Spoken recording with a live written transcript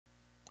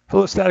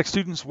Hello static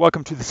students,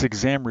 welcome to this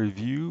exam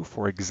review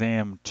for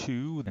exam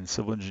 2 in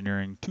Civil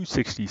Engineering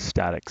 260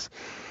 Statics.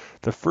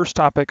 The first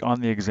topic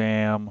on the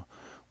exam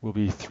will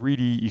be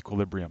 3D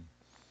equilibrium.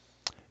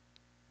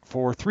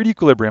 For 3D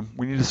equilibrium,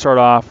 we need to start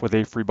off with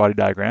a free body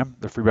diagram.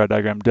 The free body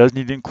diagram does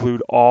need to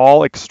include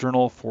all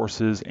external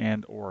forces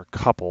and or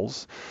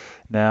couples.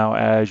 Now,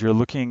 as you're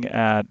looking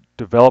at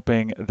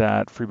developing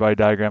that free body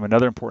diagram,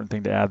 another important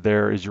thing to add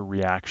there is your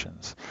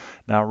reactions.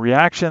 Now,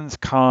 reactions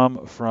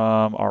come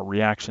from our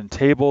reaction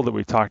table that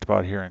we talked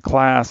about here in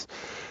class.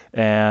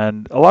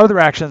 And a lot of the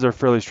reactions are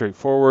fairly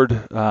straightforward.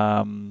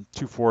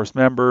 Two force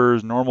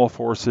members, normal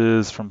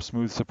forces from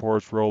smooth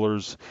supports,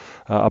 rollers,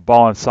 a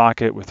ball and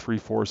socket with three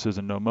forces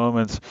and no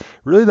moments.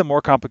 Really the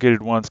more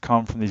complicated ones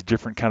come from these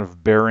different kind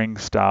of bearing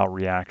style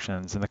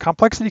reactions. And the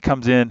complexity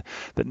comes in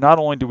that not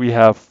only do we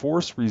have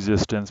force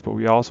resistance, but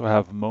we also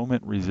have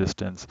moment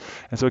resistance.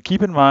 And so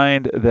keep in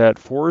mind that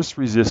force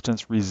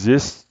resistance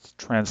resists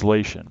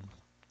translation.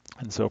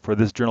 And so for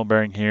this journal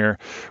bearing here,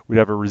 we'd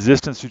have a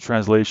resistance to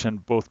translation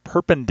both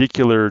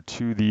perpendicular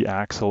to the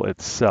axle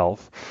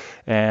itself,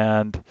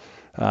 and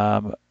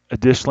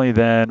additionally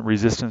then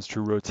resistance to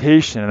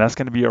rotation, and that's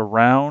going to be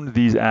around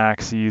these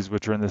axes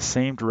which are in the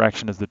same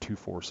direction as the two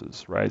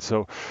forces, right?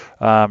 So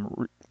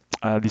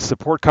these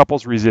support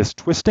couples resist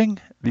twisting,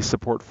 these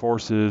support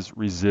forces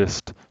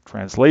resist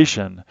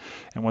translation.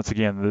 And once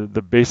again,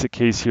 the basic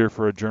case here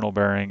for a journal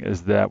bearing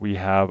is that we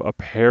have a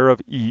pair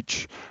of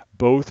each,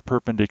 both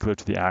perpendicular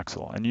to the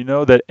axle. And you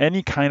know that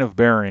any kind of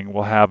bearing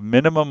will have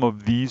minimum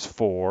of these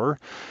four,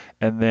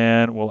 and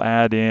then we'll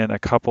add in a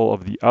couple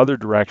of the other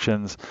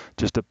directions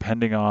just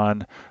depending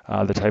on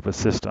the type of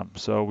system.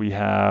 So we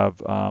have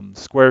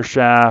square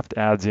shaft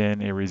adds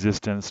in a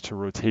resistance to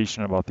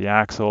rotation about the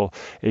axle.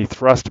 A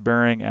thrust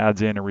bearing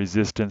adds in a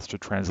resistance to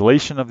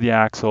translation of the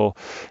axle.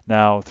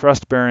 Now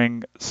thrust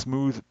bearing,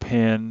 smooth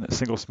pin,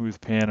 single smooth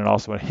pin, and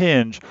also a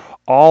hinge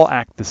all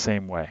act the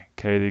same way.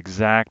 Okay, the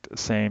exact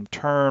same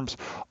terms,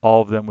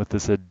 all of them with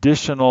this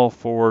additional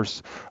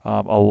force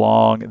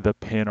along the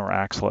pin or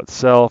axle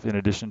itself, in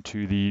addition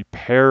to the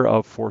pair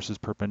of forces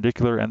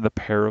perpendicular and the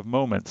pair of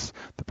moments,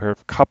 the pair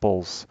of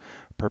couples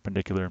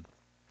perpendicular.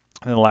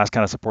 And then the last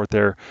kind of support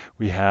there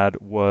we had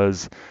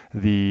was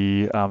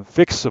the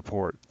fixed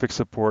support. Fixed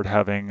support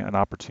having an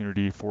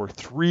opportunity for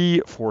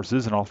three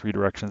forces in all three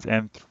directions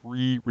and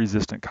three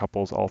resistant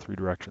couples all three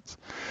directions.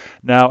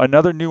 Now,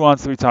 another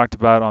nuance that we talked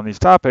about on these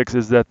topics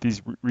is that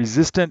these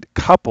resistant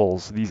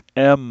couples, these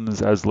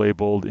M's as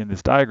labeled in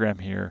this diagram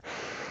here,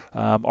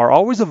 are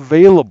always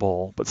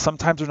available, but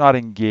sometimes they're not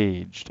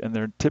engaged. And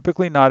they're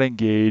typically not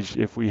engaged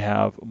if we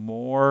have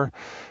more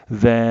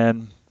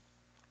than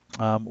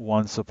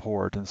one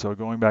support. And so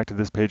going back to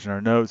this page in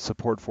our notes,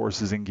 support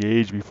forces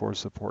engage before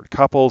support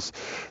couples.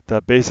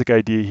 The basic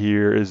idea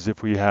here is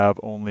if we have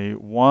only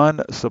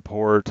one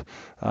support,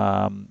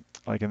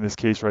 like in this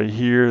case right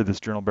here,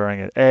 this journal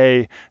bearing at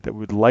A, that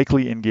would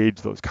likely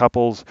engage those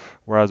couples,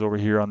 whereas over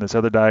here on this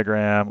other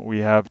diagram, we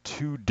have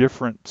two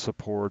different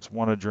supports,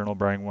 one a journal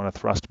bearing, one a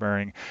thrust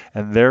bearing,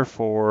 and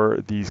therefore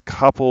these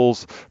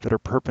couples that are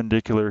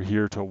perpendicular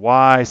here to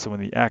Y, so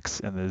in the X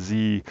and the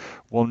Z,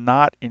 will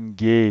not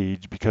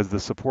engage because the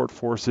support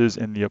forces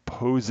in the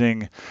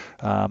opposing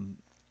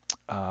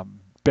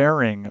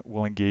bearing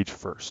will engage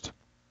first.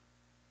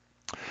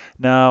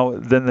 Now,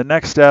 then the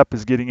next step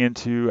is getting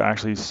into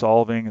actually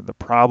solving the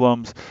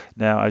problems.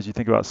 Now, as you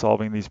think about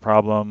solving these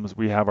problems,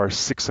 we have our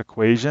 6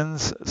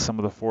 equations, some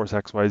of the force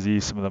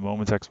XYZ, some of the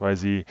moments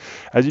XYZ.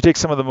 As you take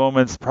some of the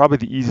moments, probably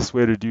the easiest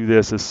way to do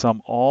this is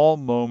sum all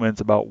moments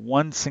about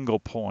one single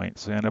point.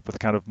 So you end up with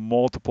kind of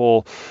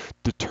multiple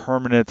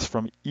determinants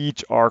from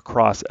each R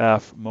cross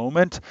F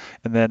moment,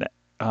 and then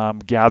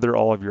gather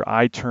all of your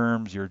I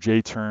terms, your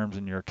J terms,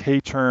 and your K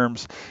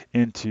terms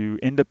into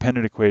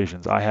independent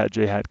equations. I hat,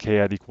 J hat, K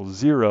hat equals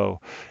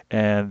 0,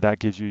 and that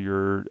gives you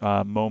your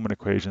moment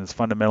equations.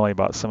 Fundamentally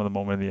about some of the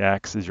moment in the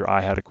X is your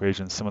I hat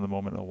equation, some of the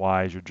moment in the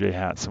Y is your J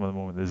hat, some of the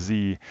moment in the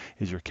Z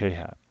is your K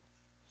hat.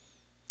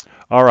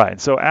 All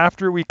right, so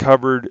after we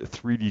covered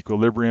 3D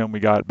equilibrium, we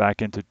got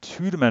back into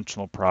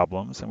two-dimensional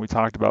problems, and we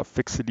talked about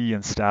fixity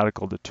and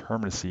statical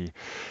determinacy.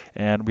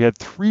 And we had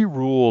 3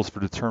 rules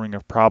for determining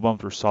if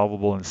problems were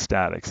solvable in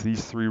statics.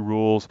 These 3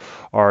 rules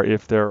are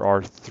if there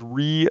are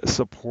 3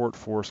 support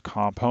force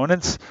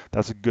components,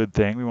 that's a good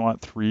thing. We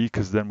want 3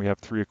 because then we have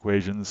 3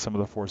 equations, some of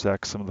the force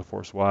X, some of the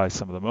force Y,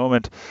 some of the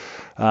moment.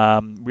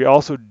 We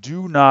also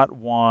do not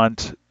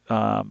want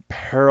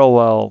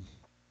parallel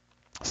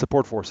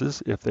support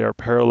forces. If they are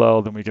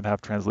parallel, then we can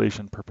have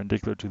translation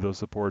perpendicular to those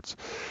supports.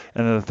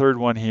 And then the third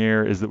one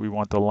here is that we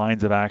want the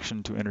lines of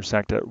action to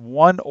intersect at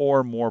one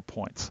or more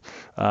points.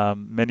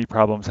 Many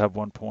problems have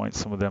 1 point,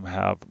 some of them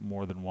have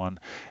more than one.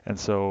 And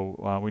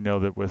so we know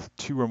that with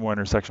 2 or more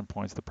intersection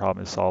points, the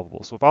problem is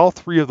solvable. So if all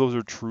 3 of those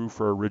are true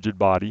for a rigid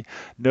body,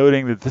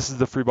 noting that this is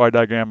the free body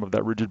diagram of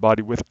that rigid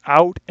body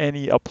without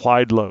any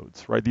applied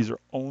loads, right? These are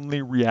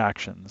only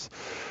reactions.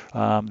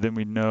 Then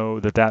we know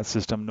that that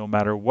system, no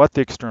matter what the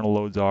external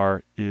loads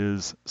are,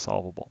 is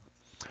solvable.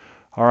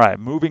 All right,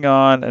 moving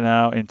on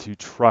now into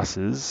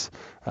trusses.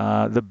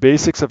 The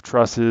basics of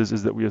trusses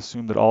is that we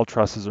assume that all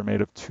trusses are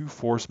made of two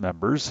force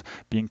members.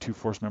 Being two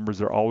force members,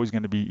 they're always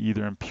going to be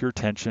either in pure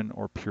tension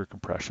or pure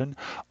compression.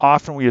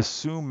 Often we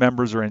assume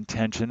members are in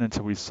tension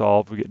until we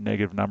solve, we get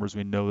negative numbers,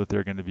 we know that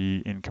they're going to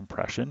be in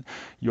compression.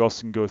 You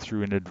also can go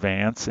through in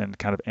advance and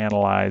kind of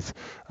analyze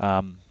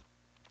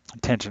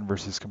tension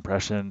versus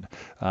compression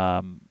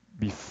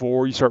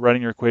before you start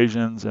writing your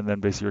equations, and then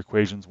basically your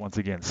equations, once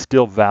again,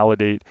 still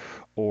validate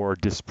or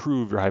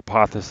disprove your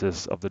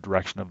hypothesis of the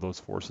direction of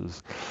those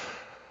forces.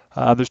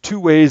 There's two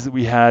ways that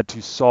we had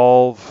to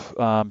solve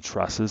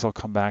trusses. I'll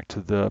come back to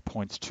the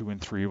points 2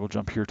 and 3. We'll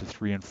jump here to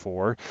 3 and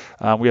 4.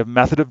 We have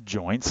method of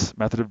joints.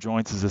 Method of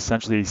joints is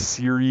essentially a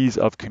series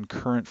of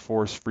concurrent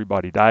force free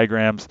body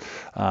diagrams,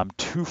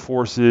 two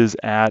forces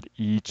at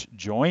each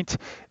joint.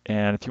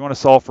 And if you want to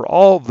solve for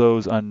all of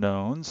those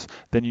unknowns,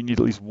 then you need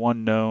at least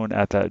one known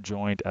at that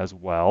joint as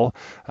well.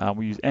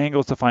 We use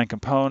angles to find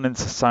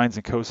components, sines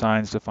and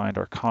cosines to find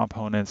our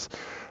components.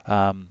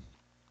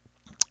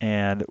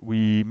 And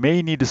we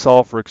may need to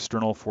solve for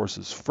external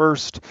forces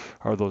first,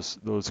 or those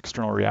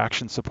external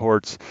reaction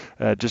supports.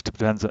 Just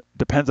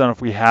depends on if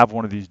we have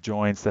one of these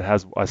joints that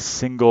has a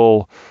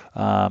single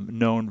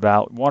known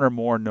value, one or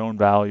more known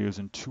values,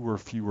 and two or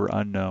fewer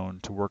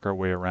unknown to work our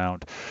way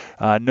around.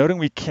 Noting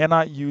we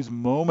cannot use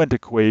moment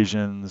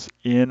equations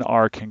in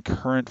our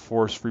concurrent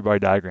force free body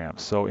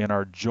diagrams. So in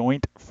our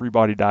joint free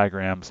body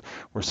diagrams,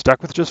 we're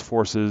stuck with just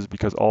forces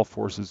because all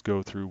forces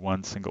go through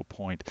one single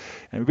point.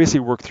 And we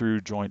basically work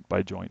through joint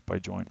by joint by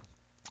joint.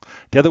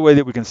 The other way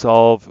that we can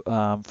solve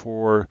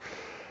for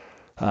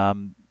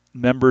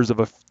members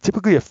of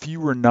typically a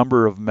fewer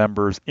number of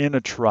members in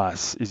a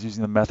truss is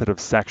using the method of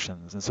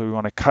sections. And so we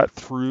want to cut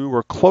through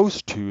or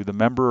close to the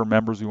member or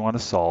members we want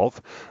to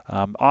solve,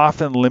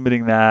 often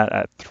limiting that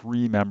at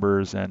 3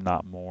 members and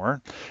not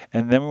more.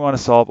 And then we want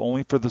to solve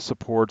only for the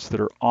supports that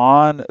are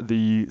on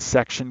the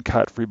section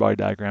cut free body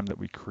diagram that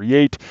we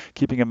create,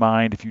 keeping in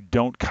mind if you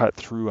don't cut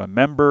through a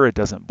member, it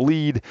doesn't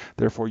bleed,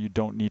 therefore you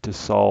don't need to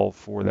solve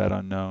for that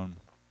unknown.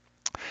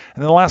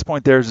 And then the last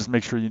point there is just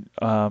make sure you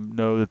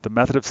know that the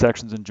method of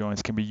sections and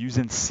joints can be used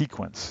in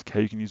sequence.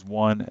 Okay, you can use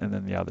one and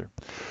then the other.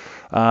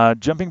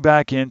 Jumping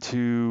back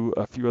into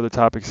a few other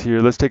topics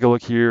here, let's take a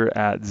look here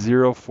at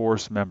zero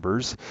force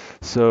members.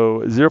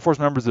 So zero force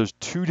members, there's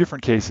two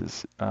different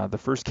cases. The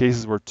first case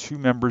is where two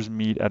members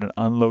meet at an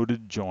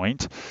unloaded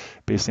joint.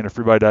 Basically in a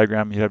free body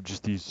diagram, you have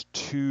just these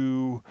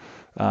two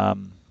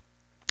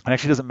it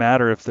actually doesn't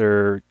matter if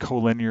they're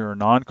collinear or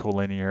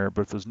non-collinear,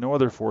 but if there's no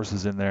other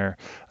forces in there,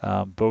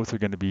 both are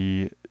going to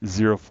be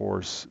zero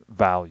force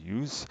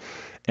values.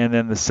 And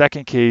then the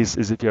second case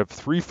is if you have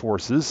 3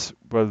 forces,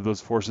 whether those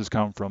forces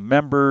come from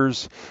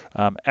members,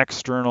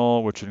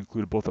 external, which would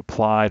include both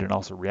applied and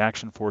also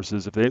reaction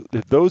forces,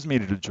 if those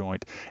meet at a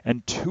joint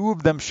and 2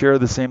 of them share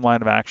the same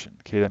line of action,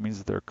 okay, that means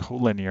that they're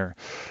collinear,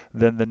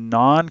 then the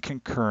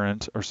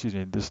non-concurrent, or excuse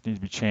me, this needs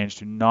to be changed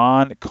to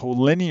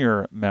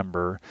non-collinear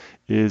member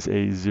is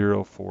a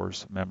zero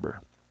force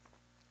member.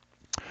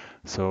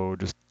 So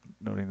just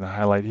noting the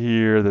highlight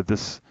here that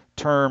this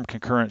term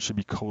concurrent should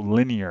be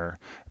collinear.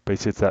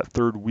 Basically, it's that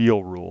third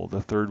wheel rule.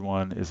 The third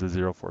one is a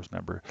zero force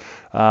member.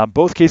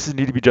 Both cases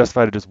need to be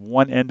justified at just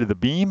one end of the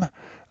beam.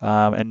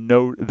 And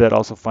note that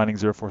also finding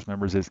zero force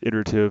members is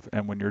iterative.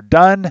 And when you're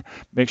done,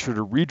 make sure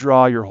to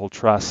redraw your whole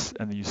truss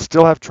and you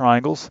still have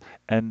triangles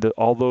and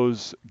all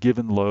those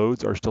given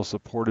loads are still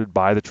supported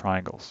by the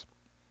triangles.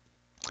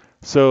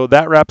 So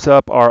that wraps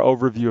up our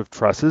overview of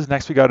trusses.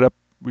 Next, we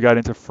got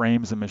into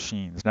frames and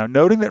machines. Now,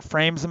 noting that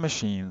frames and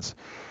machines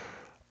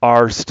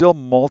are still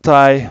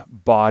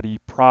multi-body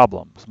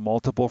problems,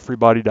 multiple free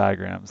body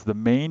diagrams. The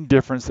main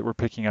difference that we're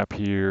picking up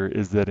here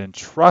is that in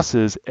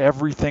trusses,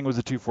 everything was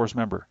a 2-force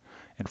member.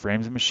 In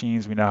frames and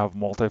machines, we now have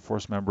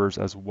multi-force members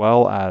as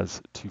well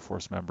as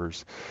 2-force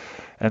members.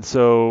 And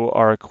so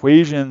our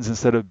equations,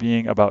 instead of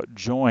being about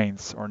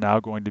joints, are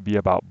now going to be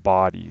about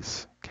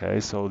bodies.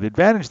 Okay, so the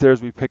advantage there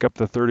is we pick up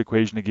the third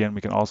equation again.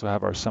 We can also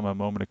have our sum of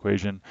moment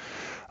equation.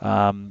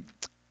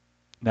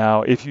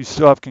 Now, if you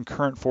still have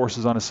concurrent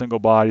forces on a single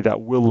body,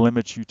 that will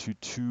limit you to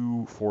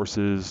 2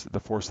 forces, the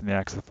force in the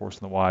x, the force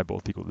in the y,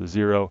 both equal to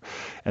 0.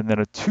 And then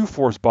a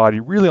 2-force body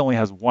really only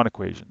has one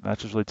equation.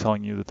 That's just really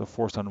telling you that the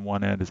force on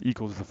one end is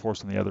equal to the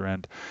force on the other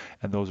end,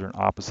 and those are in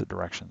opposite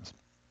directions.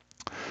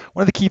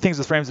 One of the key things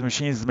with frames and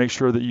machines is to make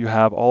sure that you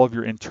have all of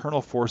your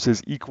internal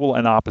forces equal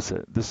and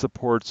opposite. This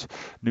supports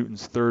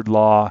Newton's third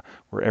law,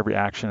 where every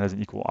action has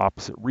an equal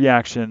opposite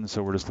reaction.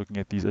 So we're just looking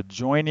at these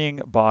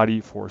adjoining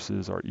body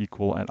forces are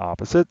equal and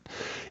opposite.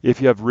 If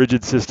you have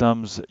rigid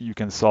systems, you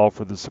can solve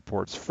for the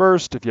supports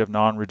first. If you have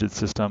non-rigid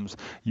systems,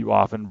 you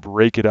often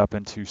break it up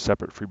into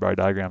separate free body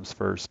diagrams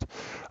first.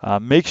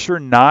 Make sure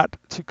not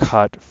to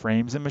cut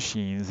frames and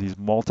machines, these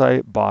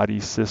multi-body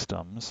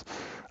systems,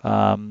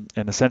 and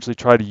essentially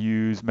try to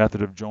use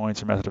method of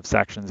joints or method of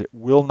sections. It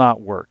will not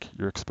work.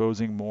 You're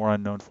exposing more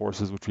unknown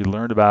forces, which we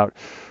learned about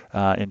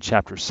in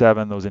chapter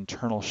 7, those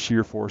internal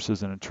shear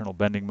forces and internal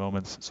bending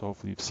moments. So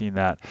hopefully you've seen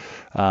that.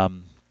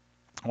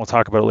 We'll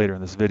talk about it later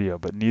in this video,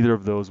 but neither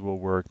of those will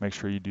work. Make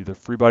sure you do the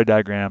free body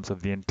diagrams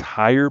of the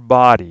entire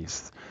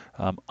bodies,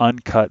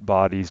 uncut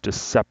bodies,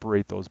 just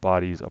separate those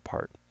bodies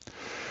apart.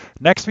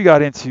 Next, we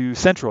got into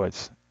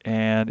centroids.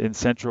 And in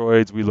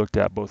centroids, we looked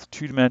at both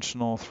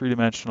two-dimensional,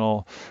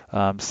 three-dimensional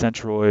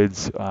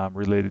centroids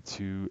related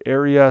to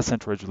area,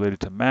 centroids related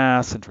to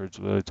mass, centroids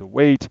related to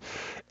weight.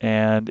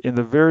 And in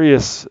the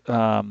various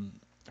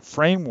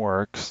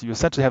frameworks, you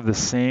essentially have the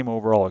same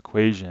overall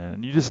equation,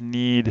 and you just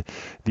need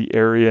the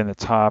area in the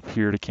top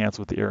here to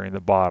cancel with the area in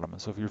the bottom.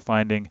 So if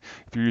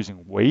you're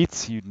using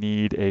weights, you'd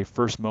need a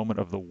first moment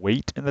of the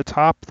weight in the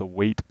top, the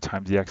weight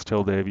times the x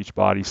tilde of each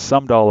body,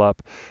 summed all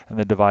up, and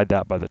then divide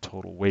that by the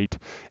total weight.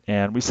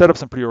 And we set up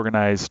some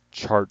pre-organized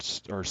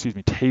charts, or excuse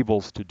me,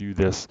 tables to do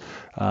this.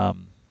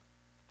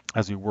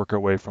 As we work our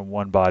way from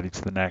one body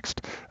to the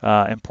next.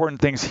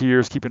 Important things here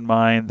is keep in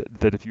mind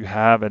that if you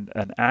have an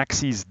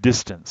axis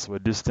distance, so a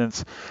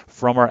distance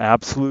from our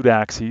absolute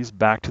axes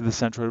back to the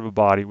centroid of a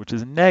body, which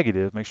is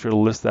negative, make sure to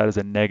list that as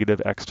a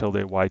negative x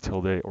tilde, y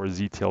tilde, or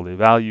z tilde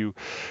value.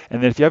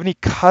 And then if you have any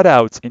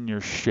cutouts in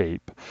your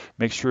shape,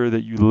 make sure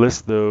that you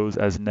list those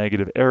as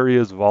negative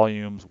areas,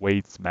 volumes,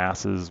 weights,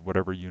 masses,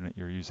 whatever unit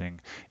you're using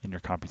in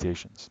your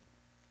computations.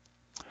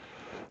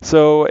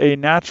 So a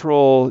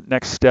natural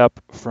next step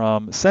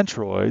from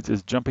centroids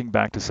is jumping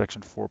back to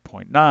section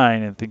 4.9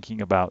 and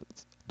thinking about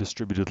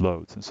distributed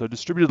loads. And so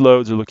distributed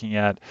loads are looking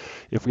at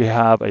if we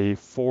have a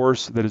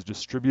force that is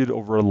distributed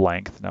over a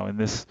length. Now in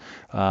this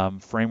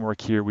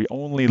framework here, we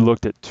only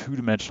looked at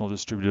two-dimensional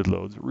distributed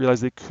loads. We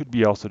realized they could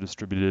be also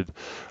distributed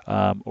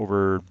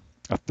over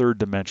a third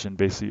dimension,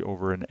 basically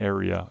over an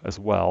area as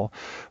well.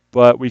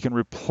 But we can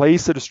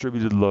replace a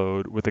distributed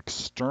load with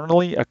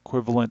externally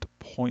equivalent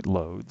point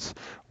loads,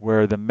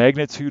 where the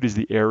magnitude is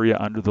the area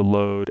under the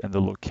load and the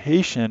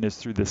location is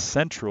through the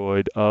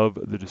centroid of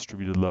the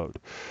distributed load.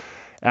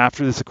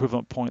 After this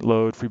equivalent point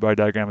load free body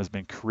diagram has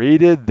been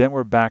created, then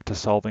we're back to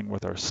solving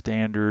with our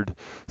standard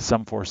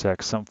some force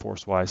x, some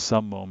force y,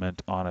 some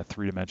moment on a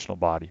three-dimensional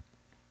body.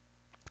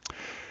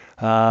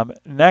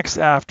 Next,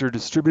 after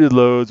distributed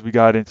loads, we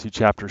got into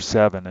chapter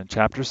 7, and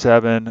chapter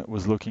 7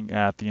 was looking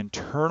at the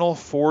internal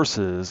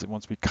forces.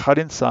 Once we cut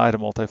inside a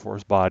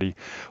multi-force body,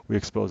 we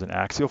expose an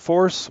axial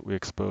force, we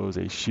expose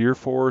a shear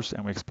force,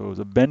 and we expose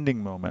a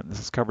bending moment. This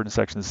is covered in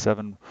sections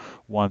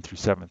 7.1 through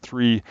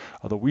 7.3,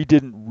 although we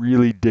didn't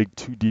really dig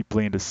too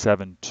deeply into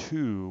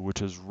 7.2,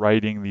 which is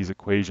writing these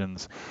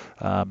equations,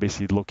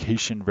 basically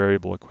location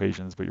variable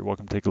equations, but you're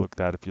welcome to take a look at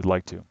that if you'd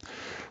like to.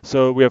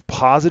 So we have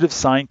positive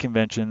sign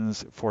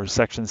conventions for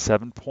section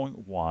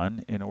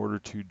 7.1 in order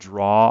to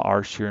draw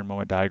our shear and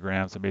moment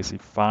diagrams and basically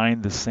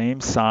find the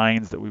same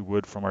signs that we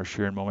would from our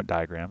shear and moment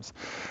diagrams.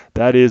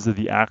 That is that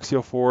the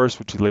axial force,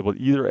 which is labeled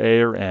either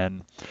A or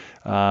N,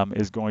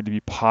 is going to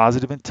be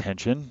positive in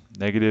tension,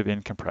 negative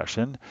in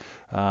compression.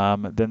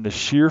 Then the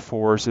shear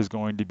force is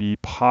going to be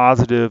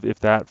positive if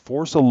that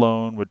force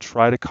alone would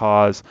try to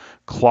cause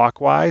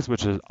clockwise,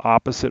 which is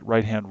opposite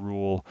right-hand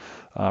rule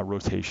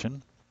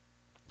rotation.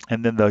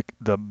 And then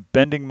the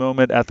bending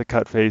moment at the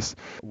cut face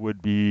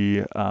would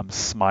be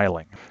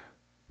smiling.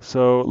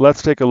 So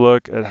let's take a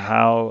look at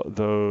how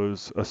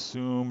those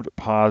assumed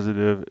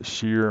positive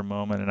shear,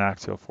 moment, and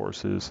axial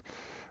forces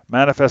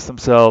manifest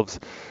themselves.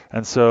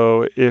 And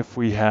so if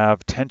we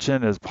have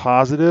tension as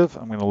positive,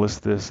 I'm going to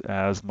list this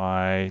as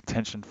my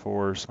tension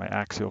force, my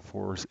axial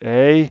force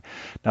A.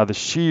 Now the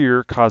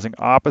shear causing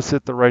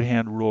opposite the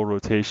right-hand rule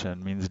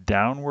rotation means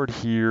downward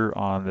here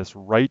on this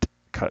right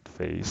cut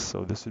face,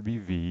 so this would be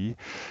V,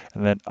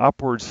 and then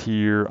upwards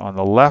here on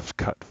the left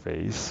cut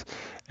face,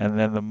 and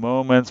then the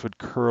moments would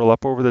curl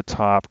up over the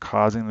top,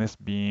 causing this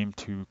beam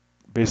to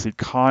basically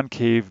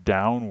concave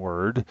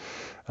downward,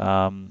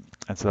 and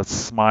so that's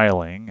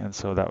smiling, and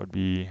so that would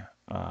be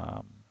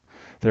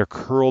they're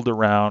curled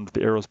around,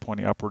 the arrows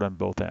pointing upward on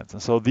both ends.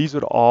 And so these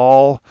are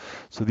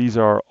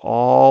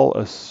all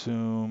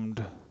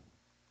assumed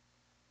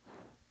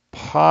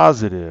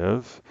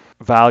positive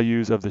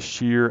values of the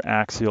shear,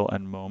 axial,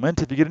 and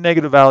moment. If you get a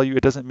negative value,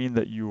 it doesn't mean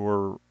that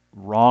you're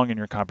wrong in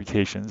your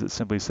computations. It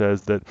simply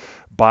says that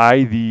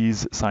by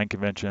these sign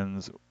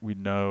conventions, we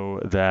know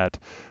that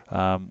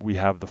we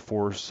have the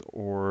force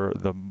or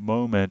the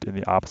moment in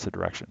the opposite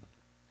direction.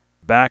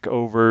 Back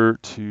over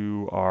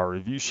to our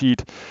review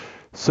sheet.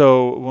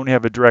 So when we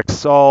have a direct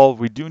solve,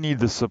 we do need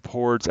the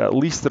supports, at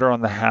least that are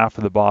on the half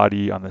of the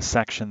body on the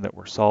section that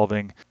we're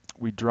solving.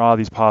 We draw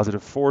these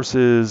positive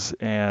forces,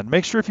 and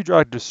make sure if you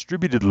draw a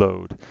distributed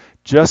load,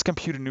 just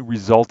compute a new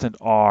resultant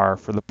R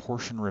for the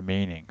portion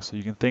remaining. So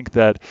you can think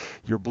that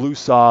your blue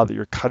saw that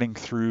you're cutting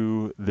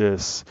through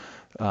this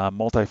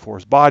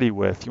multi-force body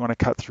with, you want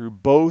to cut through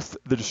both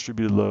the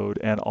distributed load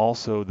and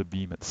also the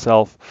beam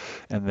itself,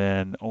 and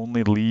then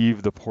only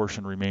leave the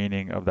portion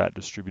remaining of that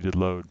distributed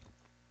load.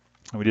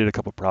 And we did a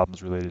couple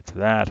problems related to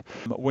that.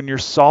 When you're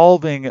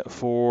solving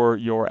for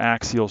your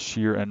axial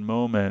shear and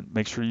moment,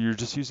 make sure you're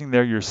just using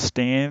there your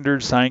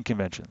standard sign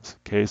conventions.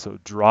 Okay, so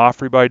draw a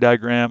free body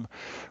diagram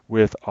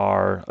with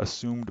our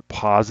assumed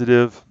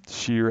positive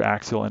shear,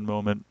 axial, and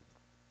moment.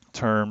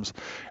 terms,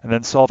 and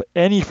then solve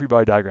any free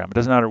body diagram. It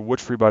doesn't matter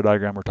which free body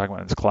diagram we're talking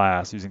about in this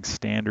class, using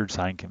standard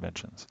sign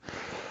conventions.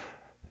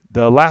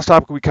 The last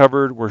topic we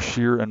covered were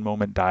shear and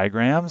moment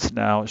diagrams.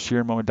 Now, shear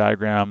and moment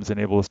diagrams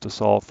enable us to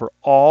solve for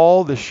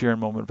all the shear and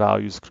moment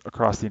values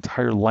across the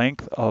entire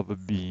length of a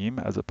beam,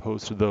 as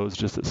opposed to those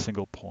just at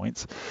single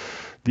points.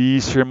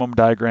 These shear and moment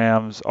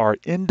diagrams are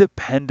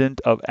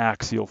independent of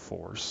axial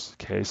force.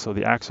 Okay, so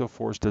the axial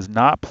force does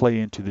not play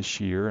into the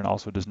shear and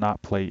also does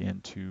not play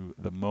into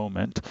the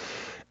moment.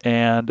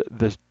 And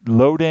the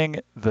loading,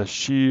 the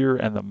shear,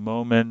 and the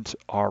moment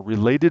are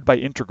related by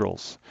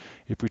integrals.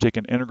 If we take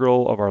an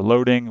integral of our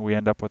loading, we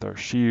end up with our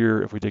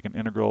shear. If we take an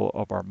integral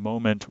of our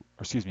moment,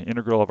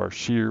 integral of our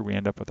shear, we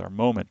end up with our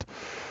moment.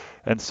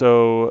 And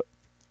so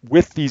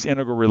with these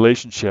integral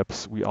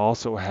relationships, we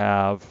also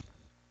have,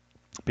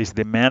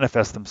 basically they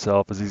manifest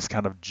themselves as these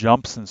kind of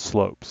jumps and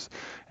slopes.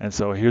 And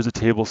so here's a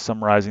table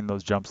summarizing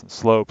those jumps and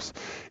slopes.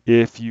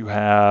 If you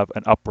have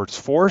an upwards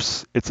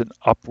force, it's an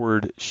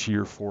upward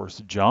shear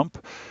force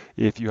jump.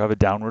 If you have a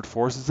downward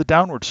force, it's a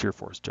downward shear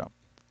force jump.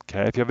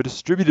 Okay, if you have a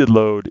distributed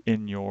load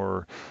in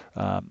your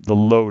the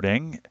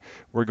loading,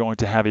 we're going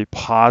to have a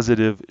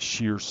positive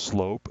shear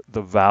slope.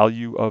 The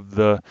value of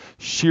the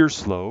shear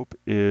slope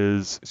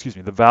is,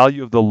 the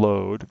value of the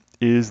load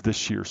is the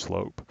shear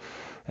slope.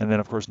 And then,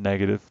 of course,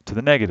 negative to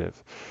the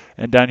negative.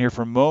 And down here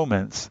for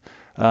moments,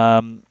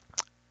 the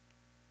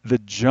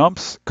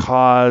jumps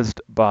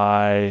caused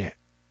by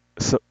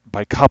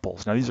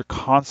couples. Now, these are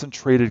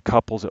concentrated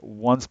couples at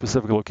one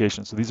specific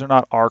location. So these are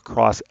not R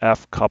cross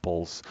F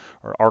couples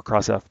or R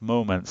cross F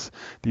moments.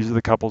 These are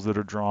the couples that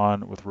are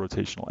drawn with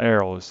rotational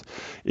arrows.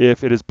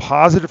 If it is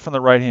positive from the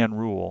right-hand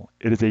rule,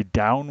 it is a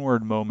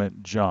downward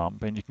moment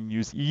jump. And you can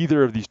use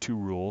either of these two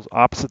rules,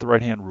 opposite the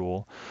right-hand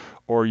rule,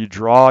 or you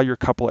draw your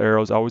couple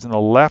arrows always on the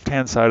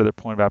left-hand side of their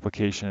point of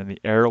application, and the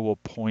arrow will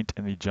point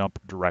in the jump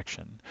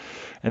direction.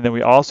 And then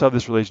we also have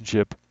this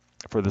relationship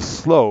for the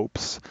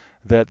slopes,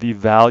 that the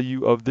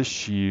value of the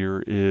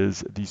shear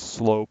is the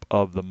slope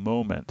of the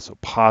moment. So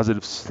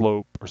positive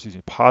slope, or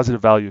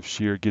positive value of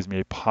shear gives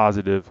me a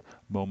positive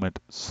moment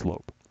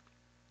slope.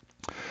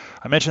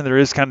 I mentioned there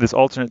is kind of this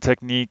alternate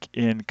technique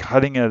in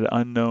cutting at an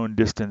unknown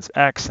distance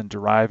x and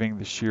deriving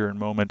the shear and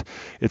moment.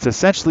 It's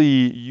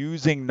essentially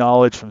using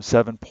knowledge from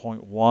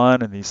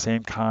 7.1 and these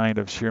same kind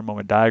of shear and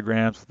moment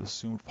diagrams with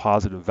assumed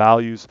positive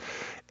values.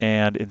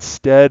 And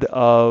instead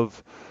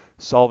of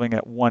solving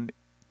at one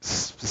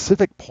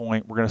specific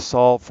point, we're going to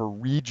solve for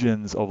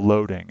regions of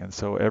loading. And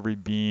so every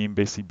beam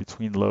basically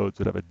between loads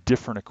would have a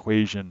different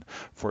equation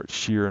for its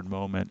shear and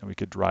moment, and we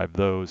could derive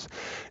those.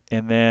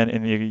 And then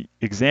in the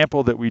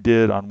example that we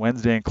did on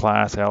Wednesday in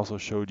class, I also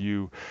showed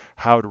you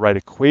how to write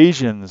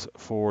equations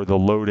for the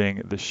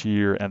loading, the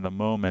shear, and the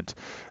moment.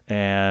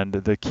 And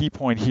the key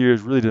point here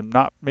is really to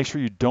not make sure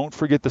you don't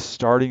forget the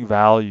starting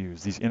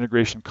values, these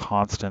integration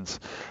constants,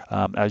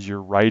 as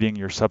you're writing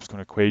your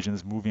subsequent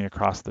equations, moving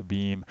across the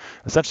beam.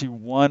 Essentially,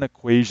 one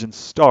equation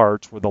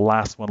starts where the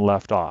last one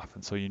left off.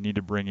 And so you need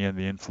to bring in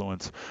the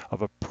influence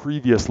of a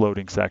previous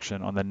loading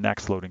section on the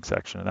next loading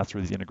section. And that's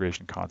where these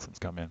integration constants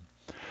come in.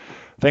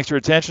 Thanks for your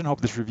attention.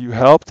 Hope this review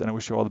helped, and I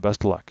wish you all the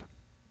best of luck.